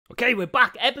Okay, we're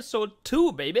back. Episode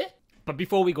 2, baby. But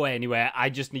before we go anywhere, I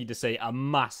just need to say a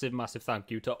massive, massive thank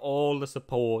you to all the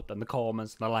support and the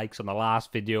comments and the likes on the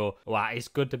last video. Wow, it's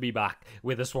good to be back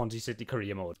with the Swansea City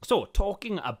career mode. So,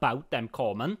 talking about them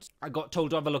comments, I got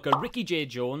told to have a look at Ricky J.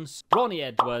 Jones, Ronnie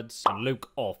Edwards, and Luke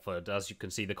Orford. As you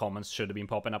can see, the comments should have been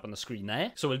popping up on the screen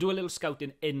there. So we'll do a little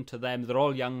scouting into them. They're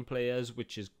all young players,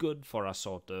 which is good for our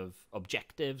sort of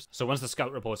objectives. So once the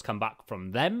scout reports come back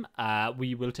from them,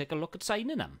 we will take a look at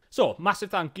signing them. So,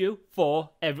 massive thank you for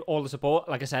all the support,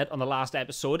 like I said, on the last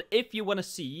episode. If you want to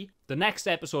see the next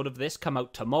episode of this come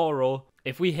out tomorrow,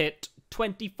 if we hit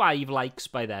 25 likes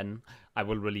by then, I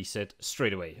will release it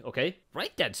straight away, okay?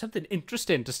 Right then, something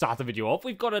interesting to start the video off.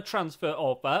 We've got a transfer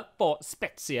offer for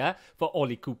Spezia for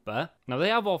Ollie Cooper. Now, they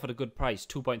have offered a good price,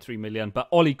 2.3 million, but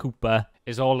Ollie Cooper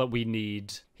is all that we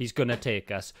need. He's going to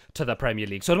take us to the Premier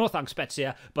League. So no thanks,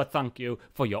 Spezia, but thank you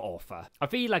for your offer. I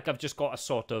feel like I've just got a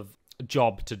sort of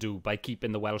job to do by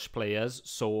keeping the Welsh players.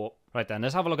 So, right then,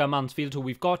 let's have a look at Mansfield, who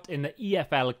we've got in the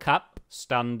EFL Cup.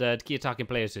 Standard key attacking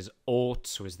players is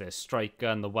Oates, who is their striker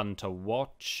and the one to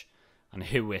watch. And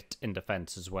Hewitt in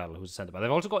defence as well, who's a centre-back. They've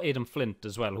also got Aidan Flint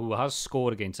as well, who has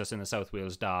scored against us in the South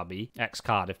Wales derby.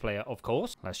 Ex-Cardiff player, of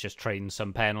course. Let's just train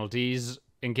some penalties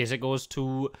in case it goes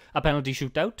to a penalty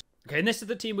shootout. Okay, and this is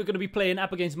the team we're going to be playing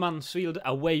up against Mansfield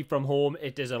away from home.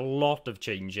 It is a lot of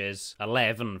changes,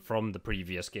 11 from the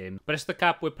previous game. But it's the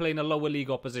Cup, we're playing a lower league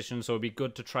opposition, so it'd be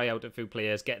good to try out a few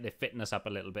players, get their fitness up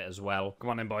a little bit as well. Come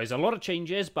on in, boys. A lot of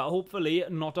changes, but hopefully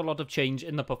not a lot of change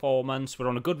in the performance. We're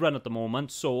on a good run at the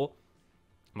moment, so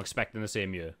I'm expecting the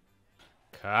same year.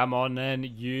 Come on then,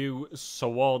 you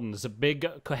Swans. Big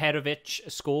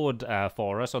Koherovic scored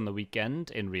for us on the weekend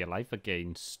in real life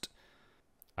against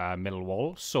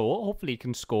Millwall. So, hopefully he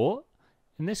can score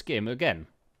in this game again.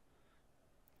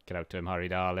 Get out to him, Harry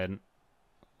Darling.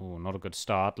 Oh, not a good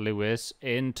start. Lewis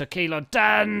into Keelan.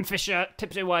 Dan Fisher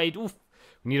tips it wide. Oof.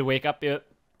 We need to wake up here.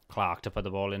 Clark to put the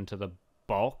ball into the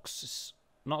box. It's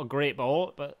not a great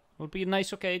ball, but it'll be a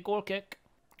nice, okay, goal kick.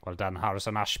 Well done,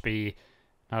 Harrison Ashby.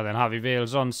 Now then, Harvey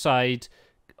Vale's onside.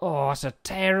 Oh, that's a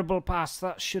terrible pass.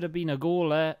 That should have been a goal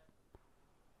there.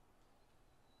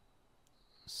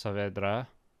 Saavedra.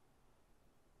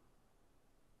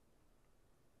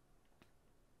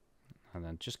 And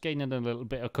then just gaining a little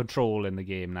bit of control in the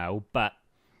game now. But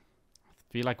I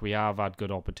feel like we have had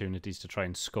good opportunities to try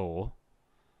and score.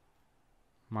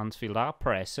 Mansfield are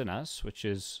pressing us, which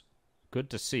is good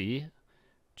to see.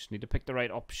 Just need to pick the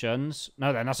right options.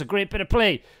 Now then, that's a great bit of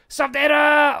play.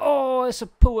 Saavedra! Oh, it's a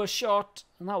poor shot.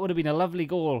 And that would have been a lovely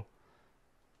goal.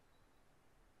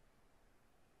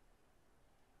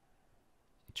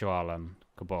 Joe Allen.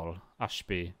 Good ball.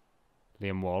 Ashby.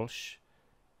 Liam Walsh.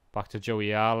 Back to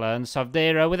Joey Allen.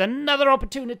 Saavedra with another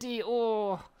opportunity.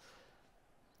 Oh.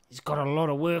 He's got a lot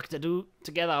of work to do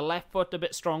to get that left foot a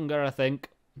bit stronger, I think.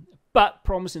 But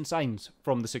promising signs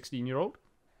from the 16-year-old.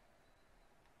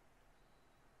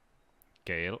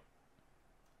 Gale.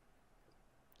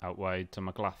 Out wide to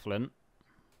McLaughlin.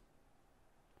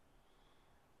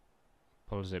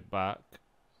 Pulls it back.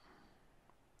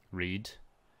 Reed.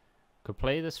 Could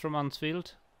play this from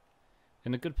Mansfield.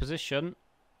 In a good position.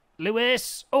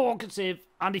 Lewis. Oh, good save.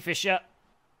 Andy Fisher.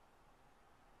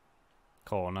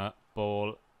 Corner.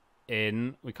 Ball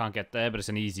in. We can't get there, but it's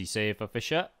an easy save for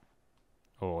Fisher.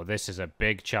 Oh, this is a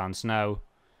big chance now.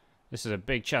 This is a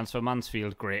big chance for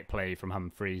Mansfield. Great play from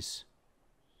Humphreys.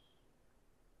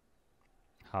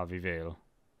 Harvey Vale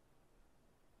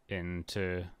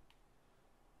into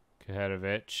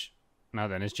Koherovic. Now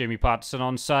then, is Jamie Patterson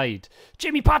onside?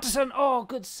 Jamie Patterson! Oh,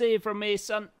 good save from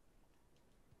Mason.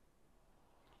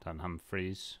 Dan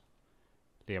Humphreys.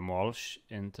 Liam Walsh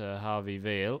into Harvey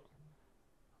Vale.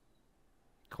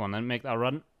 Come on then, make that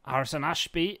run. Harrison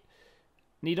Ashby.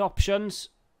 Need options.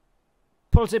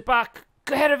 Pulls it back.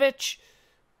 Koherovic!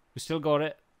 We still got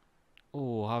it.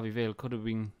 Oh, Harvey Vale could have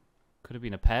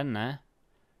been a pen there.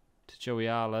 To Joey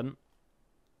Allen.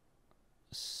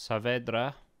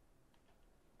 Saavedra.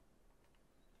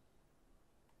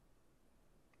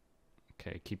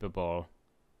 Okay, keep a ball.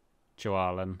 Joe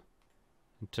Allen.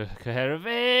 To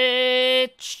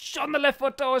Koherovic. On the left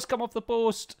foot. Oh, it's come off the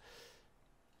post.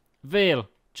 Vale.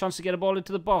 Chance to get a ball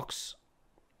into the box.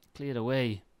 Cleared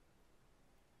away.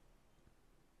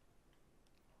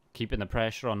 Keeping the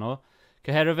pressure on, though.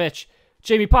 Koherovic.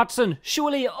 Jamie Patterson.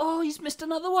 Surely. Oh, he's missed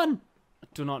another one. I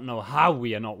do not know how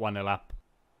we are not 1-0 up.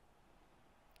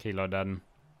 Kilo done.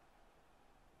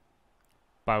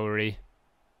 Bowery.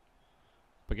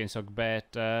 Up against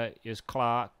Ogbeta. Here's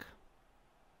Clark.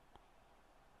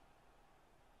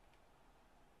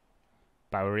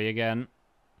 Bowery again.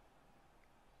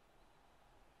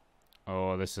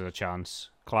 Oh, this is a chance.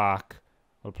 Clark.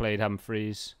 Well played,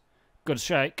 Humphreys. Good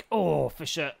strike. Oh,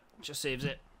 Fisher just saves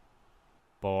it.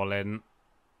 Ball in.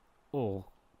 Oh,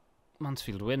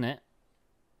 Mansfield win it.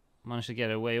 Managed to get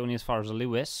away only as far as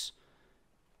Lewis.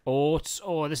 Oates.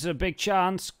 Oh, this is a big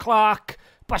chance. Clark.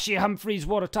 Bashir Humphreys.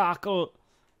 What a tackle.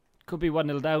 Could be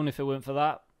 1-0 down if it weren't for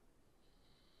that.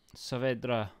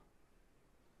 Saavedra.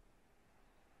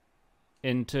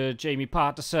 Into Jamie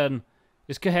Patterson.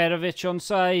 Is Kaherovic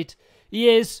onside? He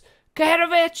is.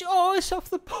 Kaherovic! Oh, it's off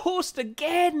the post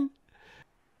again!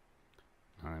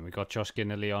 And then we got Josh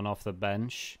Ginnelly on off the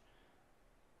bench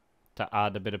to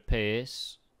add a bit of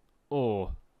pace.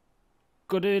 Oh,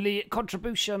 good early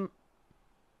contribution.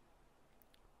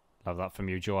 Love that from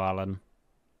you, Joe Allen.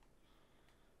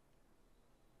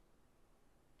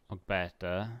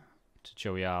 Better to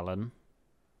Joey Allen.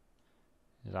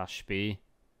 There's Ashby.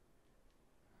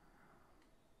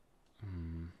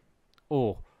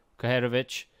 Oh,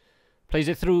 Kaherovic plays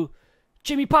it through.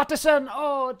 Jimmy Patterson.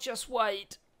 Oh, just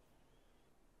wide.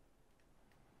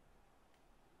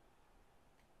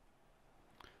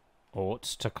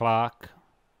 Oates to Clark.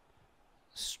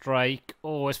 Strike.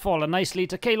 Oh, it's fallen nicely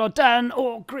to Caelor Dunn.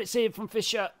 Oh, great save from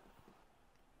Fisher.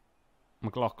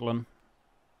 McLaughlin.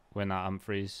 Win that,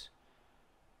 Humphreys.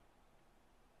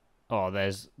 Oh,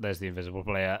 there's the invisible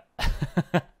player.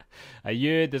 I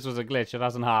heard this was a glitch. It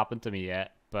hasn't happened to me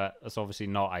yet, but it's obviously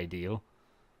not ideal.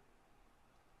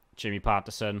 Jimmy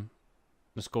Patterson.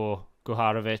 Let's go.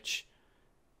 Guharovic.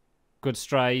 Good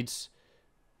strides.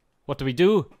 What do we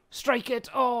do? Strike it.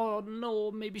 Oh,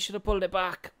 no. Maybe should have pulled it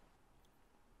back.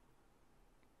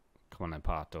 Come on then,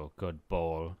 Pato. Good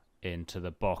ball into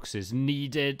the box is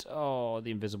needed. Oh,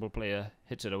 the invisible player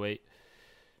hits it away.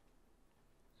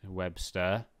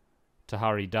 Webster to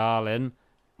Harry Darlin.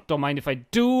 Don't mind if I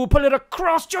do. Pull it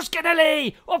across. Just get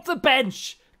a off the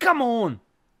bench. Come on.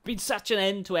 Been such an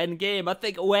end-to-end game. I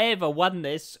think whoever won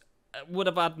this would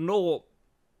have had no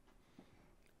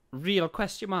real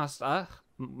question marks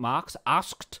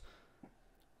asked.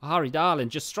 Harry Darlin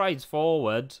just strides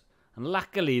forward. And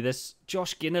luckily, this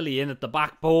Josh Ginnelly in at the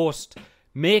back post,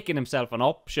 making himself an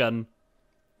option.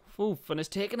 Oof, and it's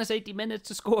taken us 80 minutes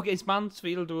to score against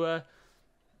Mansfield, who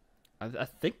I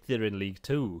think they're in League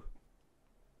 2.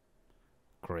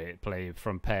 Great play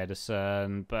from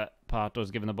Pedersen, but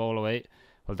Parto's giving the ball away.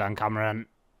 Well done, Cameron.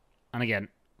 And again.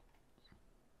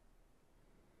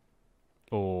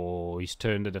 Oh, he's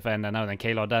turned the defender now. Then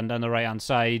Caelor Dunn down the right-hand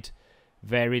side.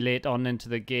 Very late on into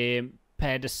the game.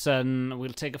 Pedersen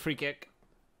will take a free kick.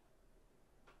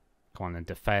 Come on then,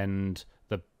 defend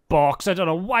the box. I don't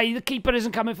know why the keeper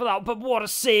isn't coming for that, but what a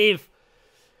save.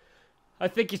 I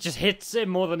think it just hits him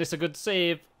more than it's a good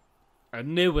save. I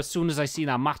knew as soon as I seen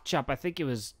that matchup, I think it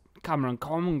was Cameron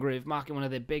Commongrave marking one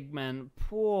of their big men.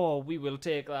 Poor, we will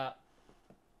take that.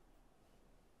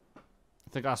 I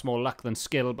think that's more luck than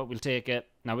skill, but we'll take it.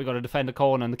 Now we've got to defend a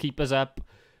corner and the keeper's up.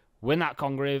 Win that,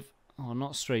 Congreve. Oh,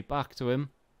 not straight back to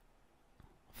him.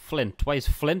 Flint. Why is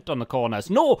Flint on the corners?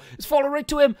 No! It's fallen right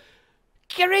to him.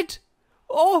 Gerrit!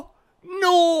 Oh!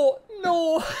 No!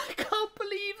 No! I can't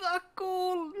believe that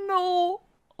goal. No!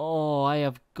 Oh, I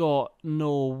have got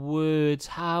no words.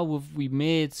 How have we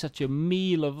made such a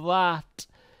meal of that?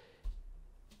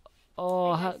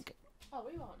 Oh, how... Oh,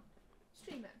 we on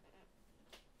streaming.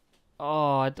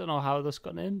 Oh, I don't know how this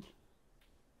got in.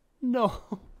 No.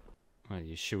 Well,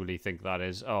 you surely think that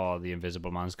is... Oh, the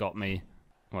invisible man's got me.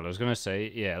 Well, I was going to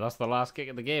say, yeah, that's the last kick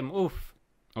of the game. Oof.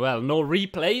 Well, no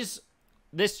replays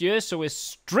this year, so it's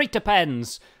straight to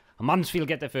pens. And Mansfield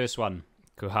get their first one.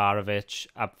 Kuharovic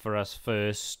up for us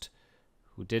first,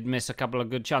 who did miss a couple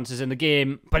of good chances in the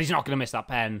game, but he's not going to miss that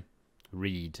pen.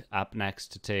 Reed up next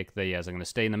to take the years. I'm going to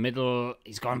stay in the middle.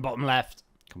 He's gone bottom left.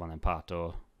 Come on then,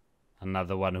 Pato.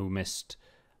 Another one who missed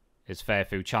his fair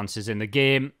few chances in the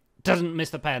game. Doesn't miss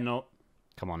the pen, though.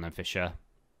 Come on then, Fisher.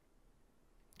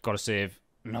 Got to save.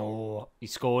 No, he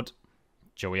scored.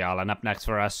 Joey Allen up next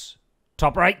for us.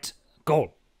 Top right.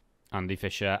 Goal. Andy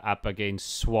Fisher up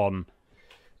against Swan.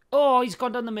 Oh, he's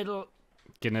gone down the middle.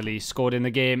 Ginnelly scored in the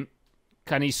game.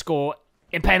 Can he score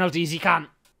in penalties? He can.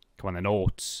 Come on then,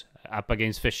 Oates. Up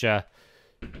against Fisher.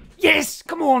 Yes!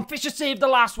 Come on, Fisher saved the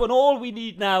last one. All we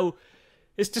need now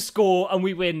is to score and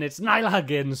we win. It's Niall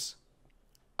Huggins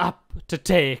up to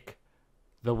take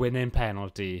the winning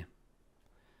penalty.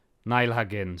 Niall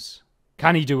Huggins.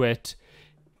 Can he do it?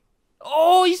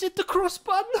 Oh, he's hit the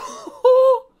crossbar.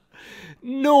 No!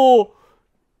 No!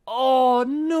 Oh,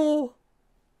 no!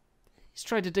 He's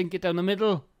tried to dink it down the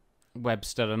middle.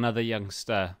 Webster, another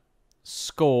youngster.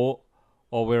 Score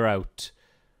or we're out.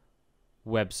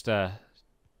 Webster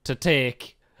to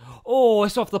take. Oh,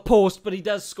 it's off the post, but he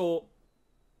does score.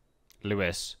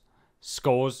 Lewis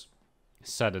scores.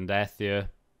 Sudden death here.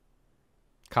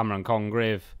 Cameron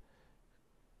Congreve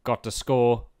got to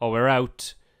score. Oh, we're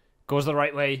out. Goes the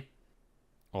right way.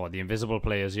 Oh, the invisible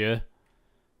players here.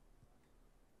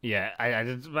 Yeah, I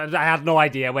had no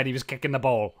idea when he was kicking the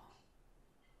ball.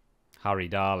 Harry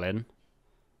Darlin.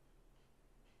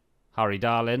 Harry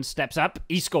Darlin steps up.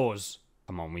 He scores.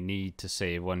 Come on, we need to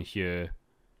save one here.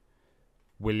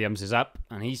 Williams is up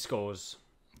and he scores.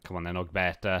 Come on then,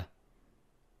 Ogbeta.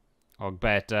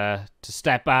 Ogbeta to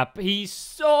step up.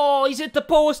 He's hit the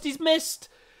post. He's missed.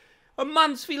 And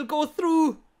Mansfield go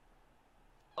through.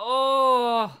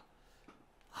 Oh,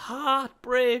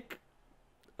 heartbreak.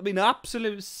 I mean,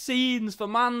 absolute scenes for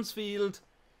Mansfield.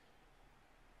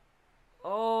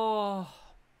 Oh,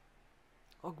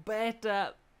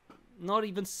 Ogbeta not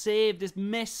even saved. Is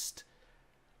missed.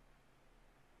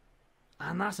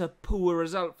 And that's a poor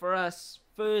result for us.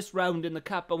 First round in the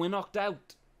cup and we're knocked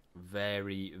out.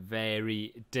 Very,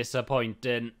 very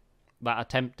disappointing. That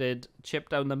attempted chip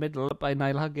down the middle by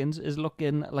Niall Huggins is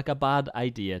looking like a bad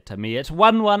idea to me. It's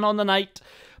 1-1 on the night,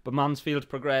 but Mansfield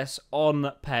progress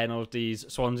on penalties.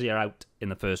 Swansea are out in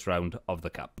the first round of the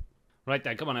cup. Right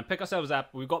then, come on and pick ourselves up.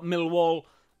 We've got Millwall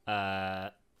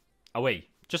away,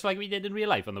 just like we did in real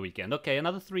life on the weekend. Okay,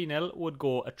 another 3-0 would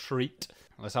go a treat.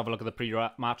 Let's have a look at the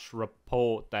pre-match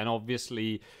report then.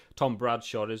 Obviously, Tom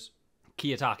Bradshaw is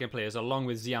key attacking players, along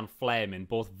with Zian Fleming,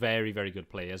 both very, very good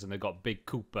players, and they've got Big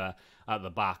Cooper at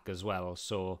the back as well.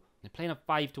 So they're playing a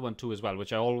 5-2-1-2 as well,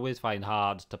 which I always find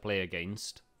hard to play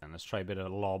against. And let's try a bit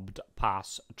of lobbed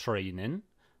pass training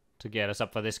to get us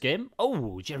up for this game.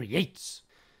 Oh, Jerry Yates.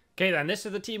 Okay then, this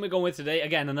is the team we're going with today.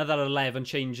 Again, another 11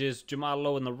 changes. Jamal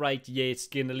Lowe on the right, Yates,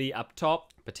 Ginnerly up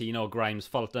top. Patino, Grimes,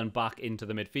 Fulton back into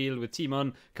the midfield with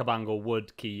Timon, Cabango,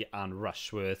 Wood, Key and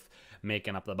Rushworth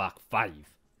making up the back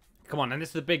five. Come on, and this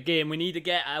is a big game. We need to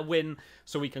get a win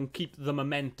so we can keep the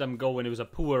momentum going. It was a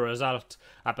poor result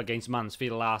up against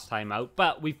Mansfield last time out,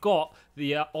 but we've got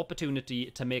the opportunity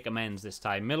to make amends this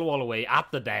time. Millwall away at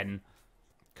the Den.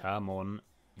 Come on,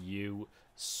 you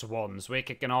Swans. We're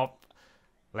kicking off.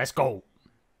 Let's go.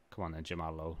 Come on then,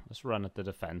 Jamal Lowe. Let's run at the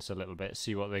defence a little bit,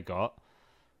 see what they got.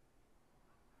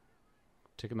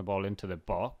 Taking the ball into the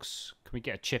box. Can we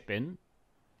get a chip in?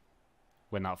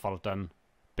 Win that Fulton.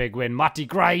 Big win. Matty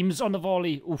Grimes on the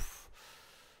volley. Oof.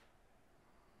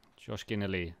 Josh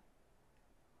Ginnerly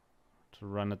to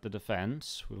run at the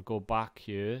defence. We'll go back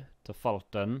here to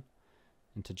Fulton.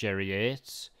 Into Jerry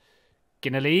Yates.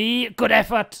 Ginnerly. Good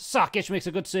effort. Sarkic makes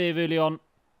a good save early on.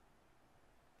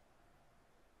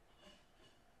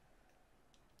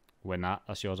 Win that.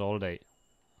 That's yours all day.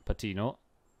 Patino.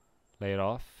 Lay it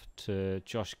off to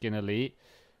Josh Ginnerly.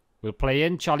 We'll play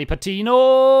in Charlie Patino.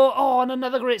 Oh, and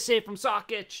another great save from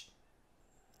Sarkic.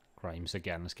 Grimes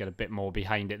again. Let's get a bit more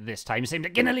behind it this time. Same to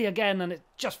Ginnerly again, and it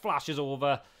just flashes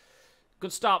over.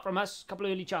 Good start from us. Couple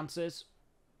of early chances.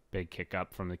 Big kick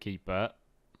up from the keeper.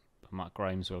 But Matt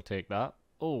Grimes will take that.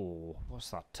 Oh,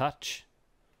 what's that touch?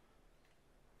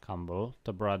 Campbell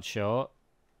to Bradshaw.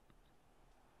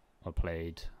 Well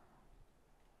played.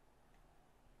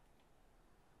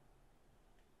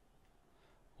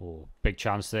 Oh, big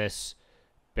chance this.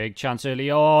 Big chance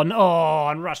early on. Oh,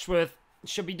 and Rushworth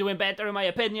should be doing better in my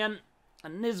opinion.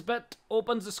 And Nisbet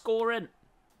opens the scoring.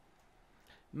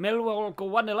 Millwall go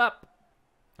 1-0 up.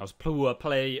 That was poor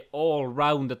play all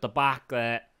round at the back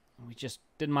there. We just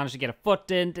didn't manage to get a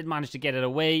foot in. Didn't manage to get it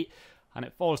away. And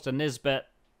it falls to Nisbet.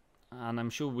 And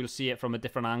I'm sure we'll see it from a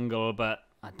different angle. But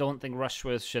I don't think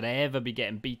Rushworth should ever be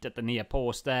getting beat at the near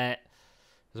post there.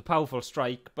 It was a powerful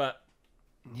strike, but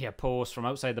near post from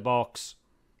outside the box.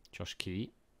 Josh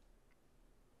Key.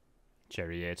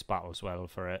 Jerry Yates battles well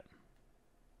for it.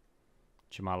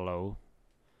 Jamal Lowe.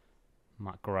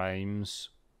 Matt Grimes.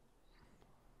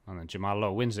 And then Jamal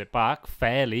Lowe wins it back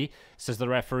fairly, says the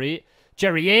referee.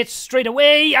 Jerry Yates straight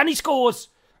away, and he scores.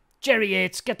 Jerry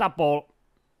Yates, get that ball.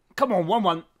 Come on,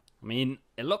 1-1. I mean,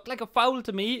 it looked like a foul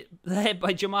to me there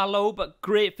by Jamal Lowe, but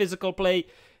great physical play.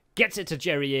 Gets it to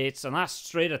Jerry Yates, and that's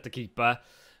straight at the keeper.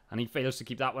 And he fails to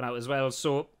keep that one out as well.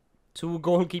 So, 2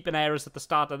 goalkeeping errors at the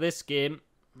start of this game.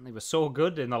 They were so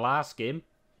good in the last game.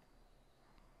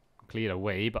 Cleared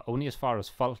away, but only as far as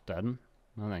Fulton.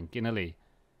 And then Ginnerly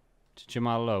to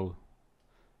Jamal Lowe.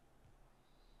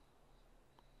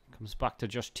 Comes back to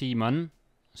Josh Tiemann.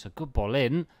 It's a good ball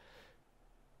in.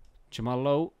 Jamal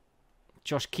Lowe.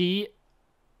 Josh Key.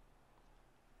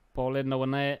 Ball in, no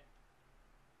one there.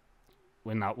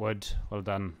 Win that Wood. Well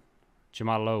done.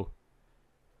 Jamal Lowe.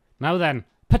 Now then.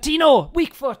 Patino.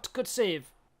 Weak foot. Good save.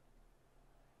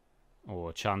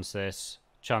 Oh, chance this.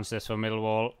 Chance this for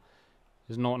Millwall.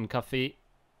 There's Norton Cuffy.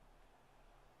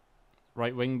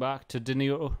 Right wing back to De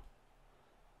Niro.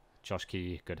 Josh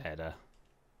Key, good header.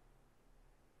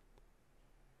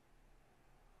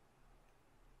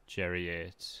 Jerry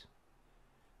Yates.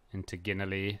 Into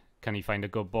Ginnerly. Can he find a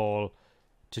good ball?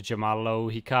 To Jamal Lowe,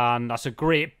 he can. That's a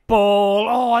great ball.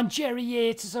 Oh, and Jerry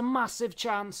Yates is a massive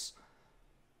chance.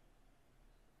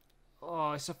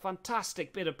 Oh, it's a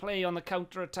fantastic bit of play on the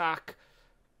counter-attack.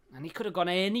 And he could have gone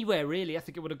anywhere, really. I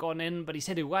think it would have gone in, but he's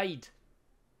hit it wide.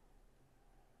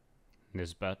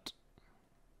 Nisbet.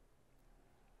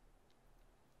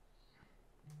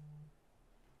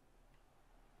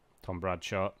 Tom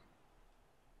Bradshaw.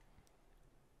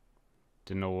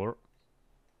 Denore.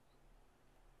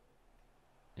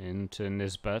 Into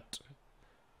Nisbet.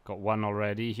 Got one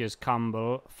already. Here's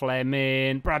Campbell.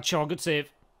 Fleming. Bradshaw, good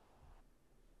save.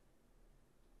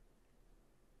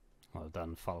 Well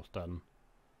done, fault done.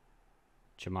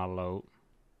 Jamal Lowe.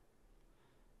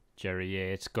 Jerry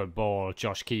Yates, good ball.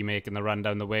 Josh Key making the run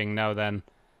down the wing now then.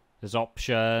 There's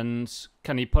options.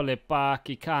 Can he pull it back?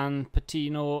 He can.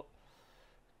 Patino.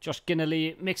 Josh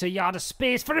Ginnerly makes a yard of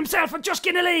space for himself, and Josh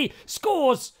Ginnerly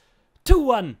scores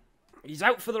 2-1. He's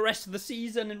out for the rest of the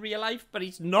season in real life, but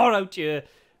he's not out here.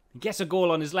 He gets a goal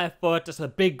on his left foot. That's a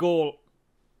big goal.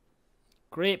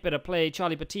 Great bit of play,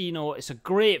 Charlie Patino. It's a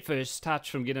great first touch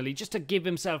from Ginnerly, just to give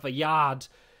himself a yard.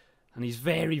 And he's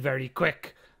very, very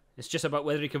quick. It's just about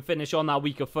whether he can finish on that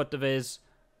weaker foot of his.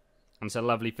 And it's a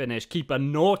lovely finish. Keeper,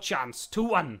 no chance.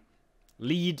 2-1.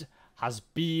 Lead has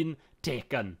been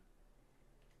taken.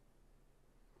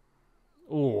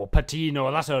 Oh, Patino,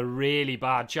 that's a really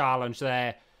bad challenge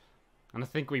there. And I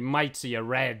think we might see a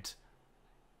red.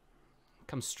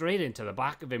 Comes straight into the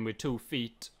back of him with 2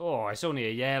 feet. Oh, it's only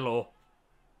a yellow.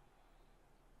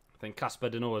 I think Casper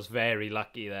Deno was very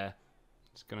lucky there.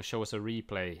 It's going to show us a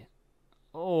replay.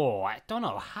 Oh, I don't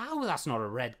know how that's not a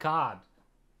red card.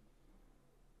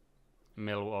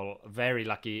 Millwall, very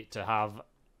lucky to have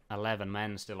 11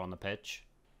 men still on the pitch.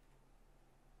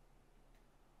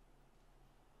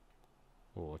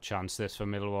 Oh, chance this for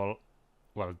Millwall.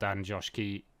 Well done, Josh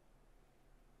Key.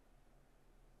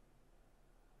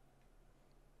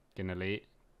 Ginnerly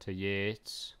to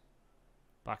Yates.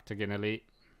 Back to Ginnerly.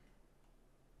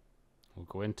 We'll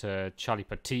go into Charlie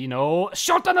Patino.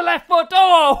 Shot on the left foot.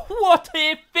 Oh, what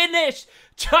a finish.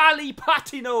 Charlie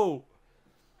Patino.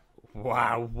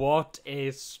 Wow, what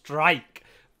a strike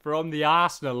from the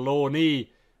Arsenal loanee.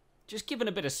 Just giving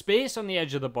a bit of space on the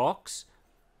edge of the box.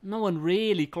 No one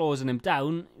really closing him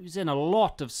down. He was in a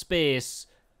lot of space.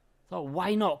 Thought,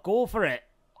 why not go for it?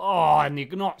 Oh, and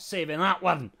you're not saving that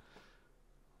one.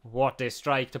 What a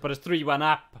strike to put us 3-1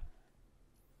 up.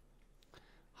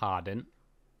 Hardin.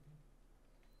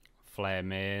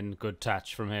 Fleming. Good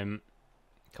touch from him.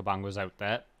 Cabango's out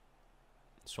there.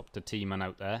 Swapped the T-man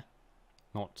out there.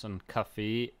 Norton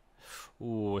Cuffy.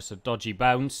 Ooh, it's a dodgy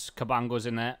bounce. Cabango's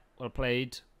in there. Well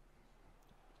played.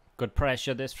 Good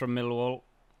pressure this from Millwall.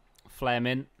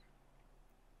 Fleming.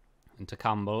 Into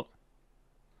Campbell.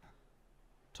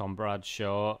 Tom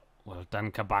Bradshaw. Well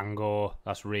done, Cabango.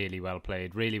 That's really well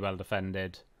played. Really well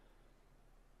defended.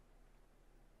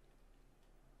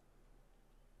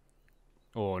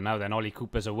 Oh, now then, Ollie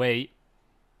Cooper's away.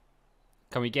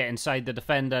 Can we get inside the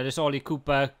defender? This Ollie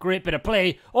Cooper. Great bit of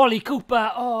play. Ollie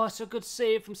Cooper. Oh, it's a good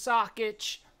save from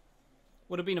Sarkic.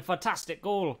 Would have been a fantastic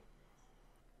goal.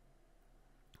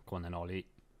 Go on then, Ollie.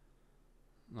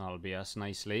 That'll be us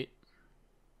nicely.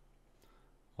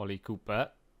 Ollie Cooper.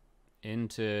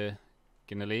 Into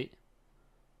Ginnerly.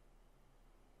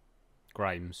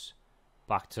 Grimes.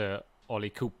 Back to Ollie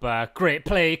Cooper. Great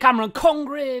play. Cameron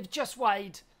Congreve just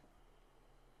wide.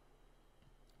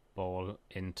 Ball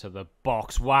into the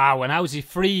box. Wow, and how's he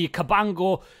free?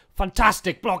 Cabango.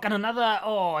 Fantastic block. And another.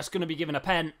 Oh, it's going to be given a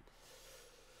pen.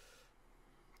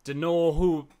 Deno,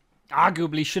 who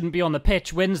arguably shouldn't be on the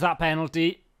pitch, wins that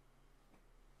penalty.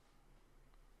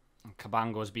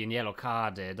 Cabango's being yellow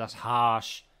carded. That's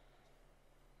harsh.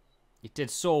 He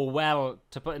did so well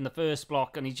to put in the first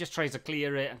block, and he just tries to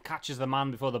clear it and catches the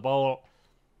man before the ball.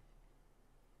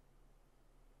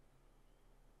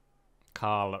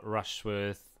 Carl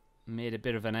Rushworth made a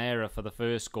bit of an error for the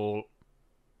first goal.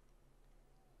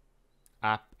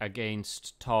 Up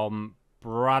against Tom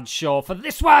Bradshaw for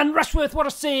this one. Rushworth, what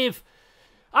a save.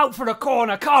 Out for a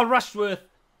corner. Carl Rushworth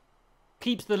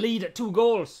keeps the lead at 2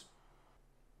 goals.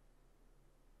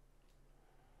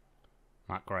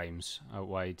 Matt Grimes out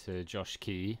wide to Josh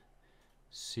Key.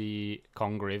 See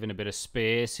Congreve in a bit of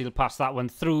space. He'll pass that one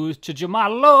through to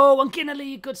Jamal Lowe. And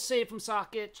Ginnerly, good save from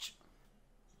Sarkic.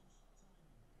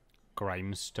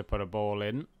 Grimes to put a ball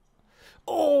in.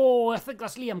 Oh, I think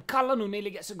that's Liam Cullen who nearly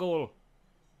gets a goal.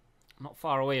 Not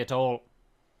far away at all.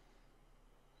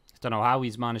 Don't know how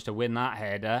he's managed to win that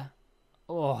header.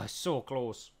 Oh, it's so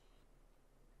close.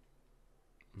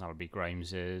 That'll be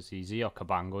Grimes is easy, or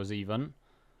Cabango's even.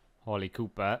 Holly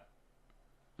Cooper.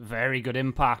 Very good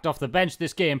impact off the bench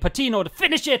this game. Patino to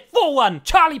finish it. 4-1.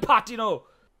 Charlie Patino.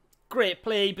 Great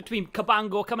play between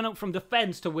Cabango coming out from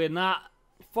defence to win that.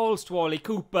 Falls to Holly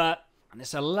Cooper. And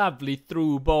it's a lovely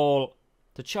through ball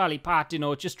to Charlie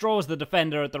Patino. Just draws the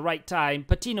defender at the right time.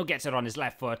 Patino gets it on his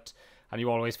left foot. And you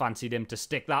always fancied him to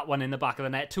stick that one in the back of the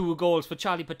net. 2 goals for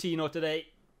Charlie Patino today.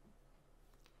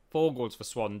 4 goals for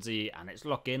Swansea. And it's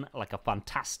looking like a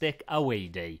fantastic away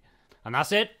day. And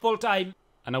that's it. Full time.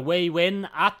 An away win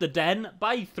at the Den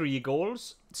by 3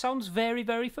 goals. Sounds very,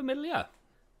 very familiar.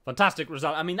 Fantastic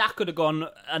result. I mean, that could have gone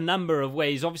a number of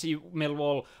ways. Obviously,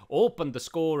 Millwall opened the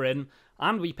scoring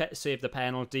and we saved the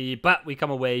penalty. But we come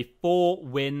away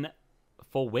 4-1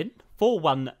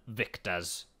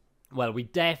 victors. Well, we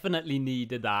definitely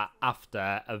needed that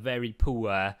after a very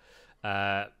poor,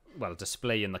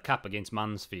 display in the cup against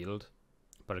Mansfield.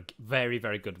 But a very,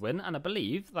 very good win. And I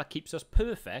believe that keeps us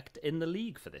perfect in the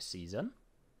league for this season.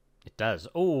 It does.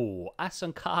 Oh, us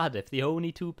and Cardiff, the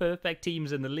only 2 perfect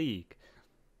teams in the league.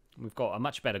 We've got a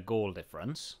much better goal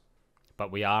difference.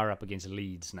 But we are up against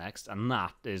Leeds next. And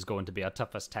that is going to be our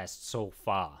toughest test so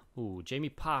far. Ooh, Jamie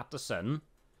Patterson.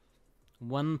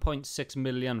 1.6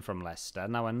 million from Leicester.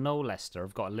 Now, I know Leicester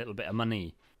have got a little bit of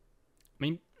money. I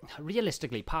mean,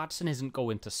 realistically, Patterson isn't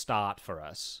going to start for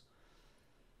us.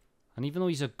 And even though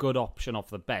he's a good option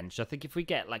off the bench, I think if we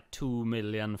get like 2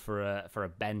 million for a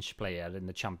bench player in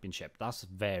the Championship, that's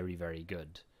very, very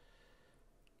good.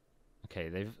 Okay,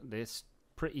 they're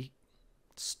pretty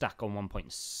stuck on 1.6.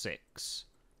 Let's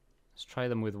try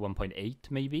them with 1.8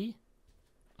 maybe.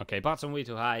 Okay, Patterson way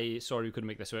too high. Sorry we couldn't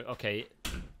make this work. Okay,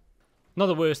 not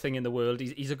the worst thing in the world.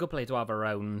 He's a good player to have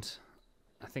around.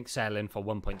 I think selling for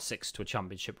 1.6 to a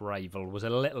Championship rival was a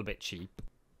little bit cheap.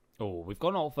 Oh, we've got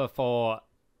an offer for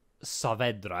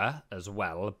Saavedra as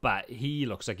well, but he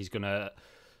looks like he's going to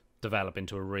develop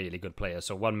into a really good player,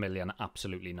 so 1 million,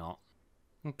 absolutely not.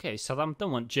 Okay, Southampton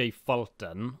want Jay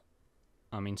Fulton.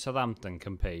 I mean, Southampton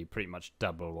can pay pretty much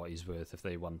double what he's worth if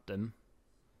they want him.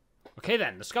 Okay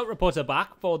then, the scout reports are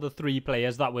back for the 3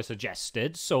 players that were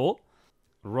suggested, so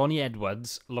Ronnie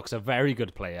Edwards looks a very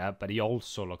good player, but he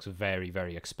also looks very,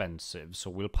 very expensive, so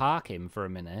we'll park him for a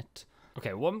minute.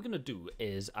 Okay, what I'm going to do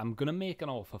is I'm going to make an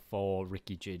offer for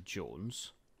Ricky J.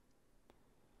 Jones.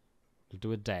 We'll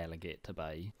do a delegate to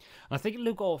buy. And I think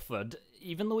Luke Orford,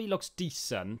 even though he looks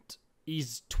decent,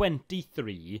 he's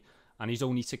 23 and he's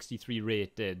only 63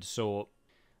 rated. So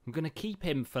I'm going to keep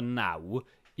him for now,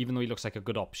 even though he looks like a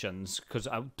good option. Because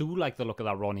I do like the look of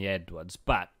that Ronnie Edwards.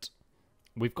 But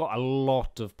we've got a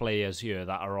lot of players here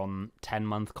that are on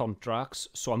 10-month contracts.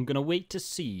 So I'm going to wait to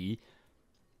see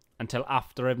until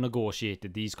after I've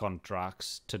negotiated these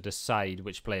contracts to decide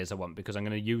which players I want, because I'm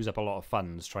going to use up a lot of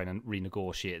funds trying to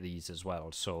renegotiate these as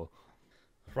well. So,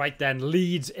 right then,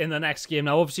 Leeds in the next game.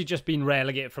 Now, obviously just been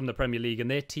relegated from the Premier League, and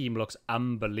their team looks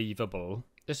unbelievable.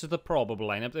 This is the probable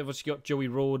lineup. They've also got Joey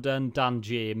Roden, Dan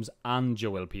James, and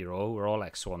Joel PIROE, who are all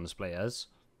ex-Swans players.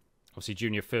 Obviously,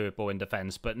 Junior Firpo in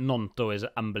defence, but Nonto is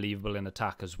unbelievable in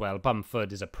attack as well.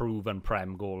 Bamford is a proven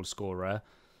Prem goal scorer.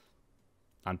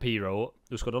 And PIROE,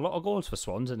 who scored a lot of goals for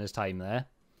Swans in his time there.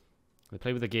 They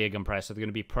play with the gegenpress, so they're going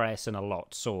to be pressing a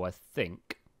lot. So I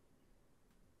think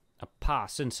a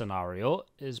passing scenario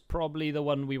is probably the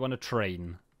one we want to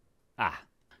train.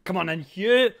 Come on, and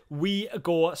here we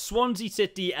go. Swansea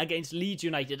City against Leeds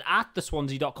United at the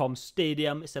Swansea.com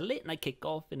Stadium. It's a late night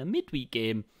kickoff in a midweek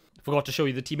game. Forgot to show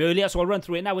you the team earlier, so I'll run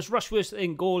through it now. It's Rushworth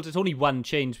in goals. It's only one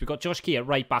change. We've got Josh Key at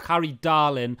right back. Harry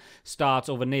Darlin starts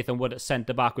over Nathan Wood at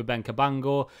centre back with Ben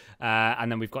Cabango.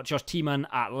 And then we've got Josh Tiemann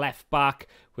at left back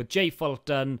with Jay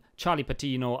Fulton, Charlie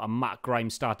Patino, and Matt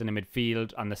Grimes starting in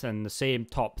midfield. And then the same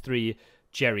top 3,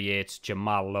 Jerry Yates,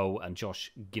 Jamal Lowe, and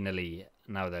Josh Ginnelly.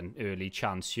 Now then, early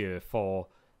chance here for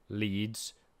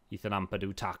Leeds. Ethan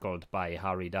Ampadu tackled by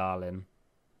Harry Darlin.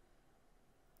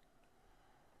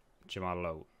 Jamal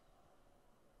Lowe.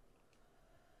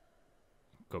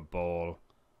 Good ball.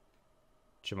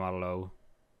 Jamal Lowe.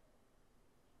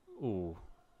 Ooh.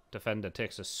 Defender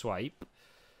takes a swipe.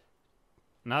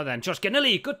 Now then, Josh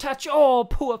Ginnelly. Good touch. Oh,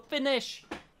 poor finish.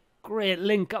 Great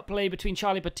link-up play between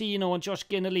Charlie Patino and Josh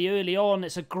Ginnelly early on.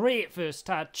 It's a great first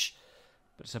touch,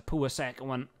 but it's a poor second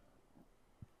one.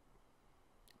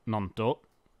 Nonto.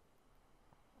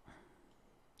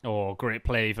 Oh, great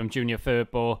play from Junior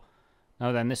Firpo.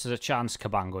 Now then, this is a chance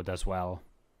Cabango does well.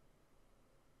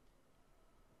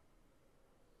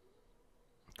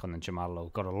 Conan Jamal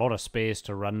Lowe got a lot of space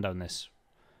to run down this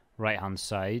right-hand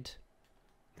side.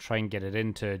 Try and get it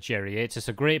into Jerry Yates. It's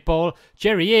a great ball.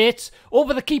 Jerry Yates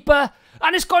over the keeper.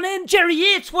 And it's gone in. Jerry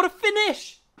Yates, what a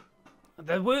finish.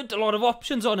 There weren't a lot of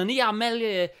options on. And Ian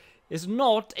Mellier is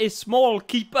not a small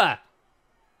keeper.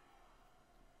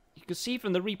 You can see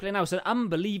from the replay now, it's an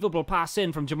unbelievable pass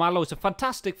in from Jamal. It's a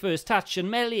fantastic first touch. And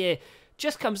Mellier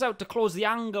just comes out to close the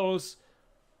angles.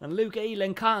 And Luke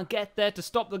Ayling can't get there to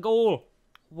stop the goal.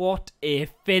 What a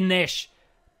finish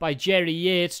by Jerry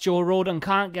Yates. Joe Rodon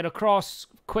can't get across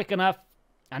quick enough.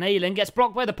 And Ayling gets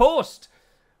blocked by the post.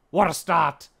 What a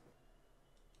start.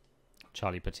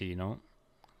 Charlie Patino.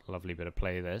 Lovely bit of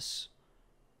play this.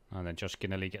 And then Josh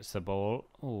Ginnelly gets the ball.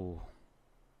 Oh.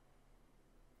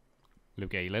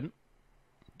 Luke Ayling.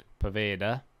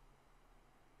 Paveda.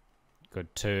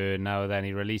 Good turn now then.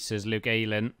 He releases Luke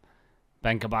Ayling.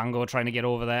 Ben Cabango trying to get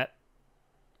over there.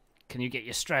 Can you get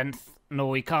your strength?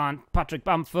 No, he can't. Patrick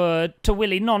Bamford to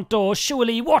Willie Nonto.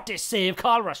 Surely, what a save.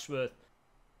 Carl Rushworth.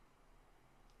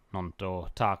 Nonto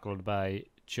tackled by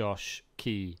Josh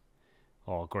Key.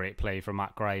 Oh, great play from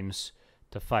Matt Grimes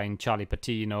to find Charlie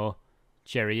Patino.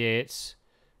 Jerry Yates.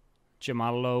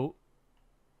 Jamal Lowe.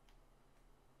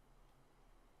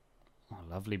 Oh,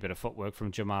 lovely bit of footwork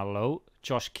from Jamal Lowe.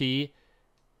 Josh Key.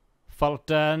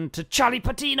 Fulton to Charlie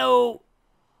Patino.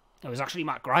 It was actually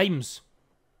Matt Grimes.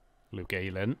 Luke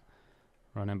Ayling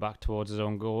running back towards his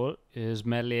own goal. Here's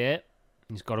Mellier.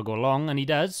 He's got to go long, and he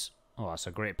does. Oh, that's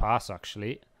a great pass,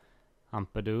 actually.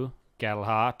 Ampadu.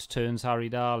 Gelhart turns Harry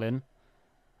Darling.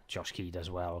 Josh Key does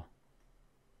well.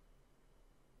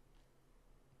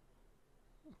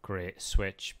 Great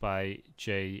switch by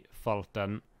Jay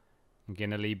Fulton.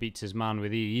 Ginnelly beats his man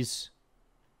with ease.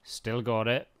 Still got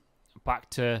it. Back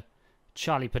to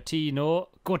Charlie Patino.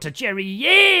 Go to Jerry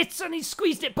Yates, and he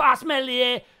squeezed it past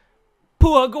Mellier.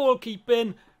 Poor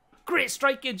goalkeeping. Great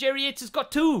striking. Jerry Yates has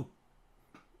got two.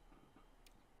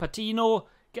 Patino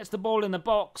gets the ball in the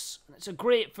box. It's a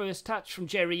great first touch from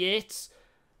Jerry Yates.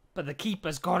 But the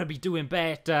keeper's got to be doing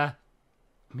better.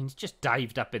 I mean, he's just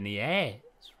dived up in the air.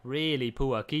 It's really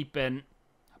poor keeping.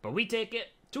 But we take it.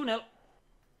 2-0.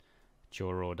 Joe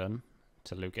Rodon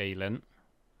to Luke Ayling.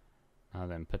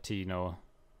 And then Patino.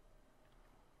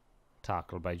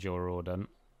 Tackled by Joe Rodon.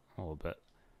 Oh, but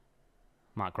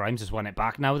Matt Grimes has won it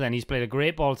back now. Then he's played a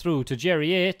great ball through to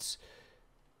Jerry Yates.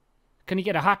 Can he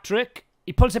get a hat-trick?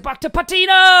 He pulls it back to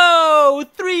Patino!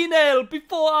 3-0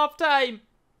 before half-time.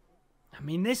 I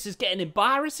mean, this is getting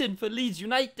embarrassing for Leeds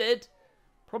United.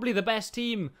 Probably the best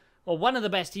team, or one of the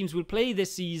best teams we'll play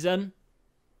this season.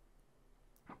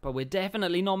 But we're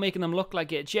definitely not making them look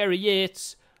like it. Jerry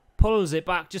Yates pulls it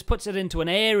back, just puts it into an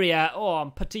area. Oh,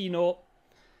 and Patino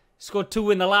scored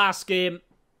 2 in the last game.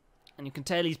 And you can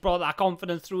tell he's brought that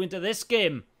confidence through into this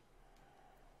game.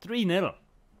 3-0.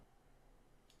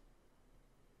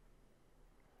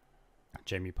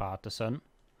 Jamie Patterson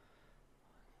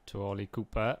to Ollie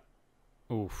Cooper.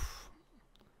 Oof.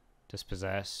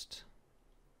 Dispossessed.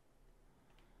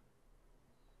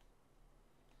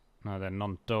 Now then,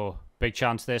 Nonto. Big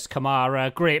chance this.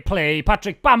 Kamara. Great play.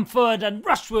 Patrick Bamford and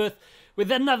Rushworth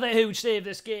with another huge save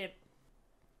this game.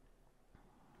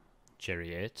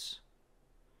 Jerry Yates.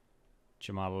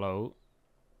 Jamal Lowe.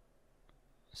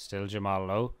 Still Jamal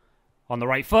Lowe. On the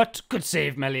right foot. Good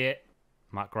save, Mellier.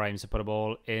 Matt Grimes to put a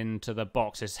ball into the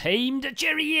box. It's aimed at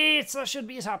Jerry Yates. That should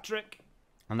be his hat-trick.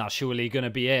 And that's surely going to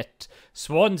be it.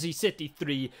 Swansea City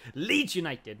 3, Leeds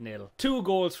United 0. 2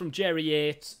 goals from Jerry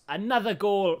Yates. Another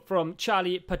goal from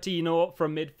Charlie Patino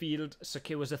from midfield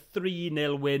secures a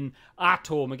 3-0 win at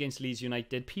home against Leeds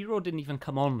United. PIROE didn't even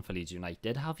come on for Leeds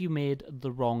United. Have you made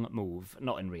the wrong move?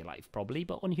 Not in real life, probably,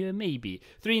 but on here, maybe.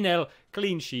 3-0,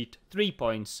 clean sheet, 3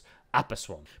 points. Upper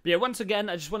Swan. But yeah, once again,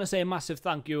 I just want to say a massive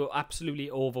thank you. Absolutely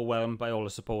overwhelmed by all the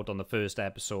support on the first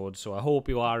episode, so I hope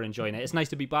you are enjoying it. It's nice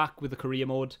to be back with the career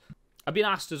mode. I've been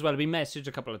asked as well, I've been messaged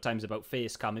a couple of times about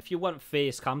Facecam. If you want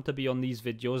Facecam to be on these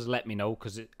videos, let me know,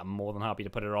 because I'm more than happy to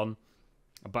put it on.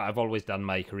 But I've always done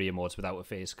my career modes without a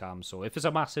Facecam, so if it's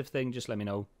a massive thing, just let me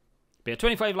know. But yeah,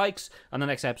 25 likes, and the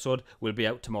next episode will be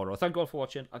out tomorrow. Thank you all for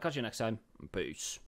watching. I'll catch you next time. Peace.